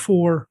only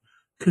 4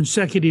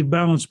 consecutive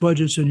balanced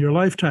budgets in your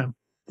lifetime.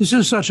 This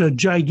is such a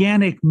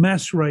gigantic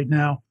mess right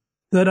now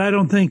that I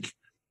don't think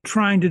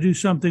trying to do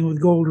something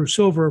with gold or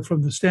silver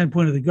from the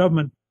standpoint of the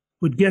government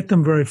would get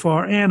them very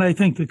far. And I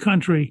think the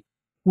country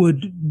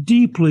would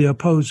deeply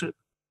oppose it.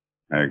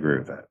 I agree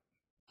with that.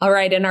 All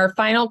right. And our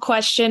final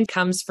question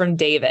comes from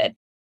David.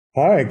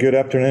 Hi, good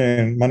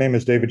afternoon. My name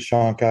is David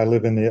Schonk. I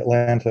live in the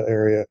Atlanta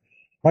area.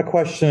 My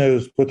question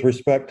is with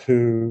respect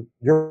to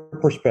your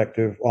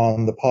perspective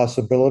on the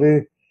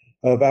possibility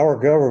of our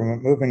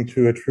government moving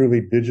to a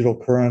truly digital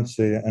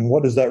currency, and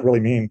what does that really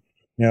mean,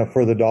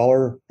 for the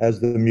dollar as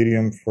the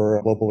medium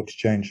for global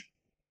exchange?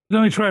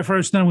 Let me try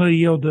first, then I'm going to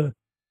yield to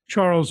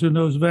Charles, who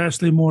knows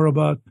vastly more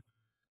about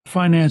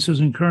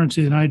finances and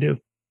currency than I do.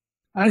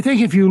 I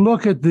think if you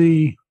look at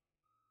the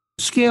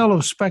scale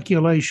of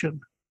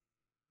speculation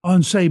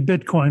on, say,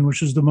 Bitcoin,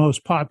 which is the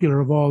most popular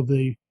of all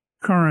the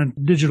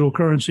current digital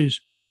currencies,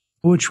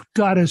 which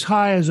got as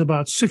high as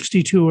about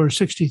 $62,000 or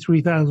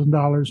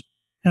 $63,000,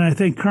 and I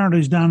think currently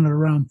is down at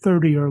around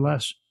 30 or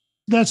less.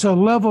 That's a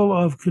level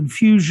of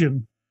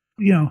confusion.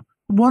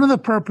 One of the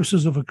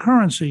purposes of a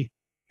currency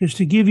is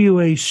to give you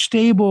a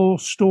stable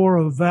store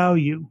of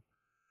value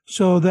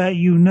so that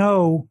you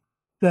know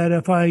that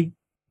if I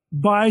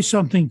buy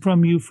something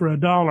from you for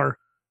 $1,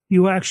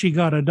 you actually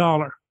got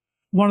 $1.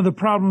 One of the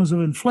problems of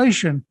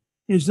inflation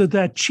is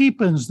that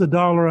cheapens the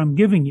dollar I'm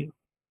giving you.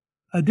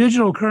 A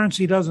digital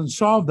currency doesn't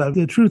solve that.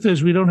 The truth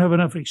is we don't have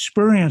enough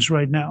experience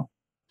right now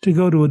to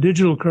go to a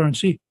digital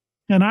currency.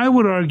 And I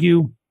would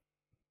argue,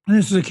 and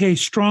this is a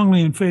case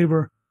strongly in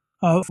favor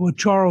of what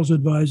Charles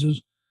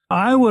advises,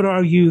 I would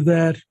argue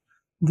that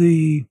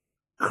the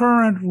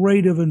current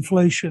rate of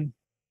inflation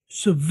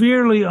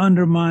severely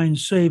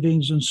undermines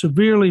savings and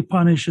severely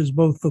punishes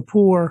both the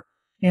poor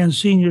and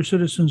senior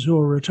citizens who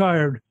are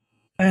retired.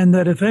 And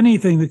that if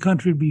anything, the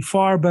country would be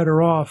far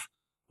better off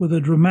with a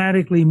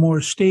dramatically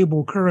more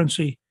stable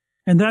currency.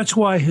 And that's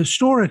why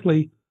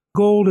historically,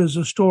 gold as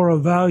a store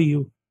of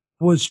value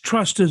was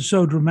trusted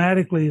so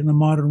dramatically in the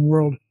modern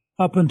world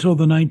up until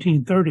the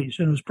 1930s.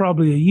 And it was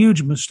probably a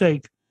huge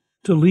mistake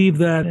to leave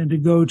that and to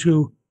go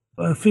to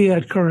a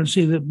fiat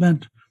currency that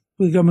meant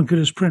the government could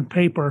just print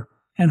paper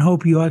and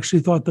hope you actually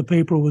thought the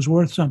paper was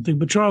worth something.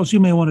 But Charles, you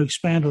may want to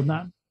expand on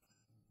that.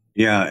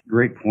 Yeah,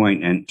 great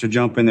point. And to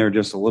jump in there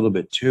just a little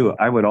bit too,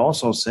 I would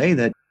also say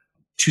that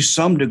to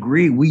some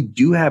degree, we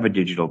do have a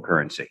digital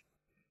currency.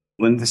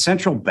 When the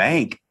central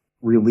bank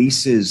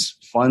releases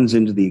funds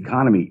into the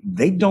economy,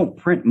 they don't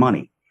print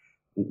money.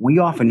 We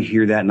often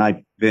hear that, and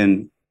I've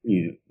been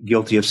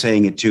guilty of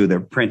saying it too. They're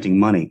printing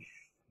money.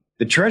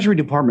 The Treasury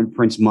Department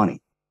prints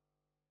money.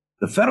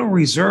 The Federal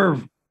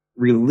Reserve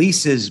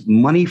releases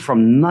money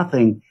from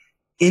nothing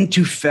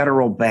into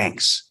federal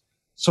banks.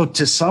 So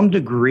to some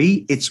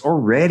degree, it's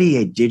already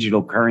a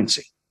digital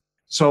currency.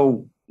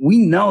 So we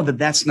know that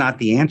that's not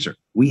the answer.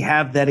 We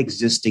have that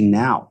existing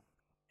now.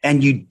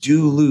 And you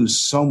do lose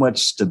so much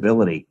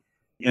stability.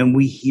 And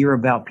we hear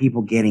about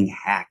people getting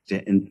hacked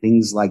and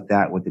things like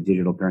that with the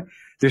digital currency.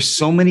 There's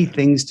so many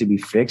things to be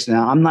fixed.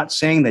 Now, I'm not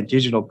saying that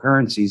digital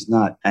currency is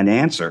not an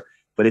answer,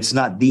 but it's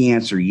not the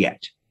answer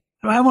yet.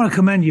 I want to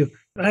commend you.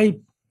 I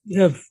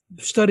have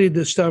studied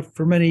this stuff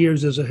for many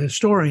years as a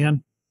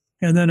historian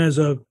and then as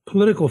a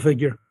political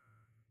figure.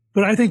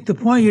 But I think the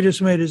point you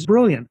just made is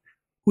brilliant.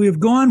 We have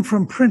gone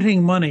from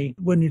printing money,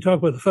 when you talk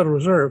about the Federal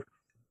Reserve,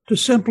 to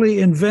simply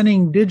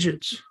inventing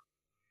digits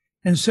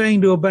and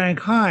saying to a bank,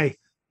 hi,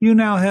 you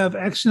now have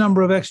X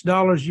number of X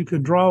dollars you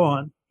can draw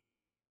on.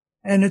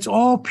 And it's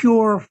all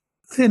pure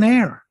thin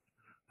air.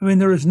 I mean,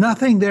 there is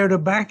nothing there to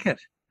back it,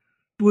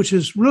 which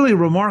is really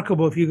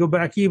remarkable if you go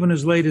back even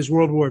as late as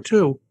World War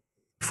II.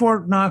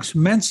 Fort Knox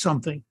meant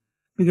something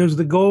because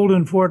the gold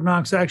in Fort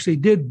Knox actually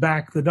did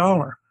back the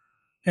dollar.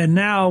 And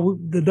now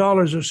the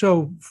dollars are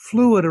so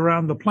fluid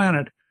around the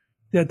planet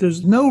that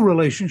there's no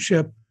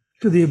relationship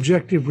to the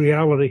objective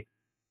reality.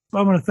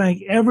 I want to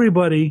thank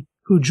everybody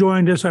who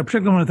joined us. I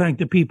particularly want to thank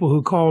the people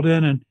who called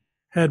in and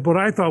had what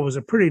I thought was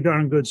a pretty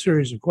darn good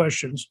series of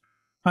questions.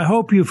 I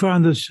hope you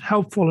found this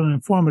helpful and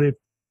informative.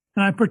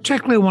 And I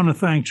particularly want to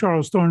thank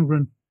Charles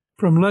Thorngren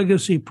from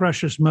Legacy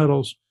Precious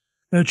Metals.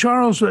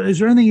 Charles, is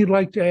there anything you'd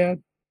like to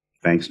add?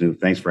 Thanks, Newt.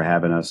 Thanks for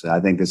having us.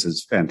 I think this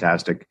is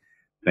fantastic.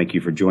 Thank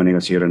you for joining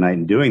us here tonight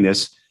and doing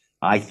this.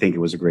 I think it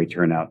was a great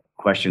turnout.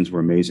 Questions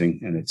were amazing,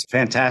 and it's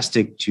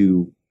fantastic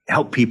to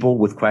help people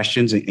with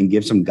questions and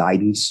give some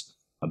guidance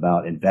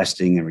about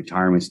investing and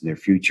retirements in their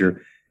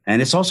future.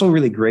 And it's also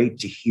really great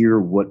to hear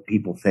what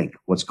people think,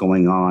 what's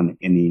going on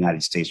in the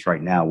United States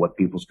right now, what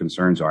people's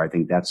concerns are. I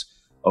think that's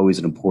always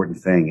an important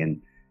thing.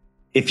 And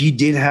if you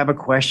did have a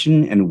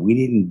question and we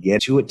didn't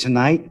get to it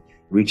tonight,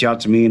 reach out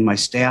to me and my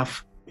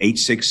staff,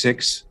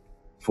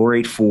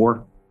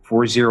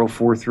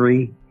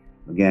 866-484-4043.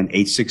 Again,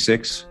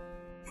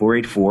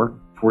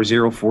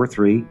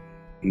 866-484-4043. You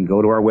can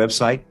go to our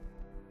website,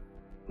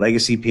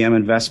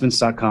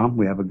 legacypminvestments.com.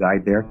 We have a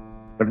guide there.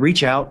 But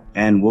reach out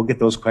and we'll get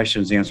those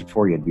questions answered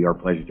for you. It'd be our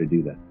pleasure to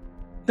do that.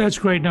 That's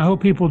great. And I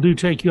hope people do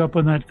take you up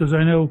on that because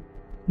I know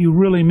you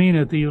really mean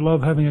it, that you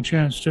love having a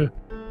chance to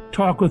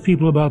talk with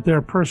people about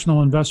their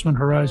personal investment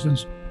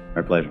horizons.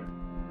 My pleasure.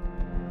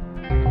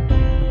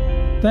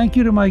 Thank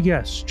you to my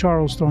guest,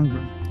 Charles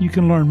Thorngren. You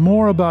can learn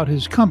more about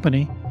his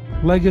company,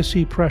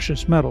 Legacy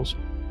Precious Metals,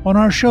 on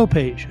our show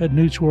page at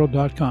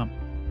newtsworld.com.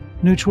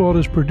 Newt's World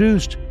is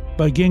produced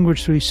by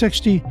Gingrich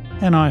 360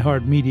 and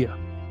iHeartMedia.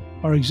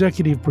 Our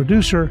executive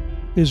producer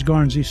is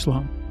Garnsey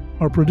Sloan.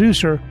 Our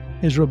producer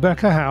is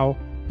Rebecca Howe,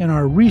 and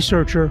our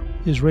researcher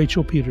is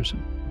Rachel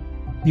Peterson.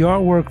 The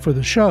artwork for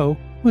the show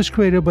was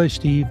created by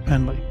Steve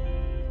Penley.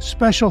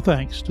 Special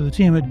thanks to the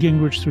team at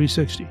Gingrich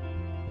 360.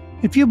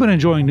 If you've been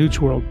enjoying Newt's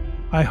World,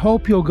 I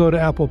hope you'll go to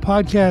Apple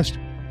Podcast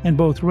and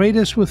both rate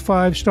us with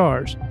 5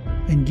 stars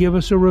and give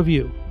us a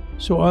review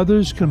so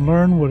others can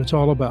learn what it's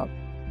all about.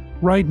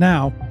 Right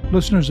now,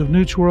 listeners of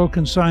Newt's World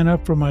can sign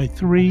up for my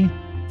 3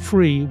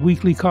 free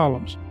weekly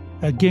columns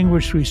at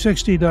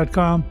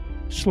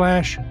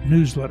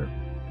gingrich360.com/newsletter.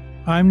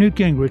 I'm Newt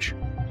Gingrich.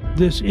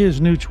 This is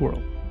Newt's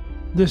World.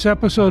 This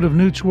episode of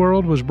Newt's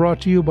World was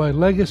brought to you by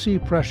Legacy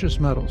Precious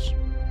Metals.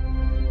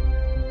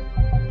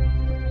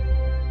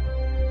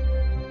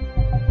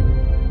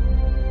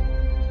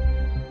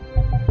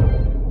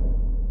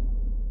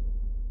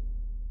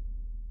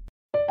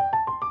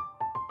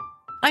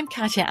 I'm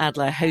Katya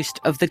Adler, host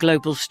of The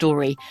Global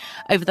Story.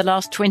 Over the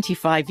last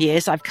 25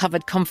 years, I've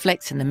covered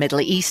conflicts in the Middle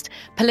East,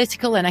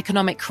 political and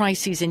economic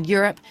crises in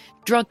Europe,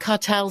 drug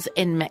cartels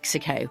in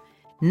Mexico.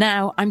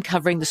 Now I'm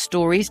covering the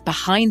stories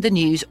behind the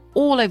news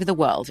all over the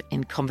world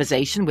in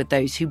conversation with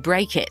those who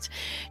break it.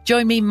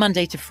 Join me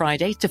Monday to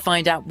Friday to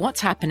find out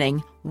what's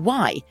happening,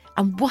 why,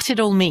 and what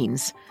it all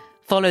means.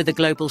 Follow The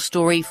Global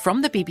Story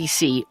from the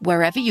BBC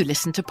wherever you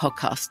listen to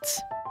podcasts.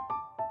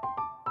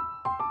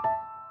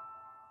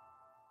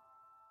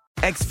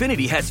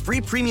 Xfinity has free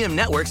premium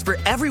networks for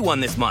everyone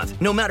this month,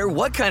 no matter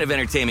what kind of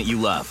entertainment you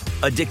love.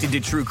 Addicted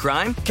to true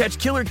crime? Catch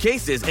killer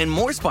cases and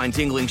more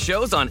spine-tingling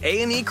shows on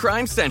A&E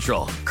Crime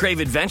Central. Crave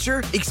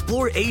adventure?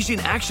 Explore Asian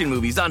action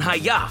movies on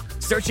Hi-YAH.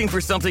 Searching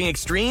for something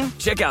extreme?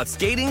 Check out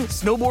skating,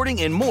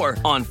 snowboarding, and more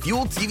on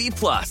Fuel TV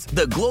Plus,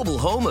 the global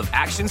home of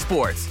action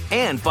sports.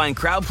 And find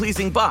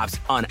crowd-pleasing bops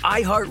on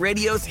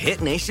iHeartRadio's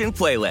Hit Nation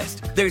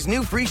playlist. There's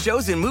new free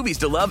shows and movies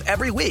to love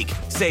every week.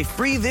 Say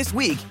free this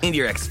week in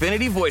your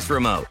Xfinity voice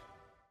remote.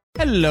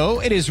 Hello,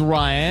 it is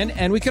Ryan,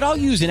 and we could all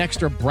use an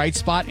extra bright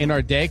spot in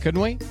our day,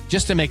 couldn't we?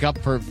 Just to make up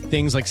for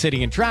things like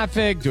sitting in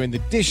traffic, doing the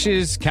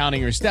dishes,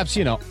 counting your steps,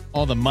 you know,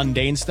 all the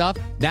mundane stuff.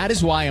 That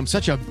is why I'm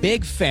such a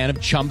big fan of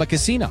Chumba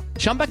Casino.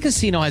 Chumba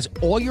Casino has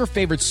all your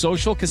favorite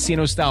social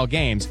casino-style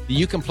games that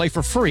you can play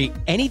for free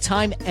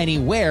anytime,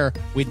 anywhere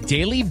with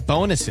daily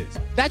bonuses.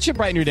 That should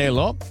brighten your day a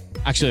little.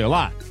 Actually, a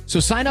lot.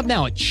 So sign up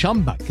now at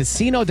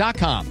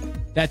ChumbaCasino.com.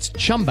 That's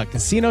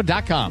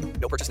ChumbaCasino.com.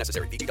 No purchase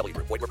necessary. VGW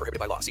Group. Void where prohibited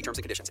by law. See terms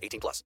and conditions.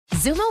 18+.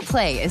 Xumo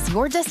Play is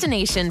your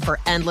destination for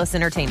endless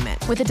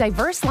entertainment. With a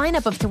diverse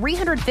lineup of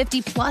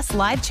 350+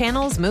 live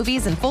channels,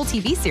 movies, and full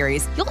TV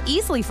series, you'll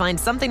easily find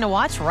something to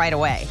watch right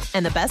away.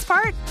 And the best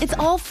part? It's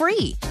all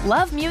free.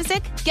 Love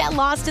music? Get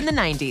lost in the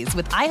 90s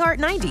with iHeart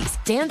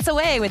 90s. Dance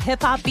away with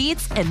hip-hop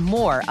beats and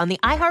more on the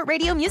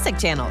iHeartRadio music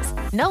channels.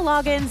 No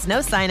logins, no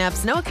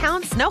signups, no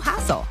accounts, no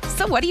hassle.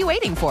 So what are you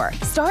waiting for?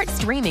 Start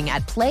streaming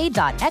at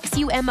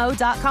play.xumo.com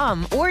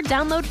or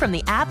download from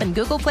the app and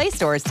Google Play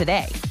stores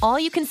today. All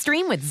you can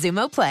stream with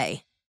Xumo Play.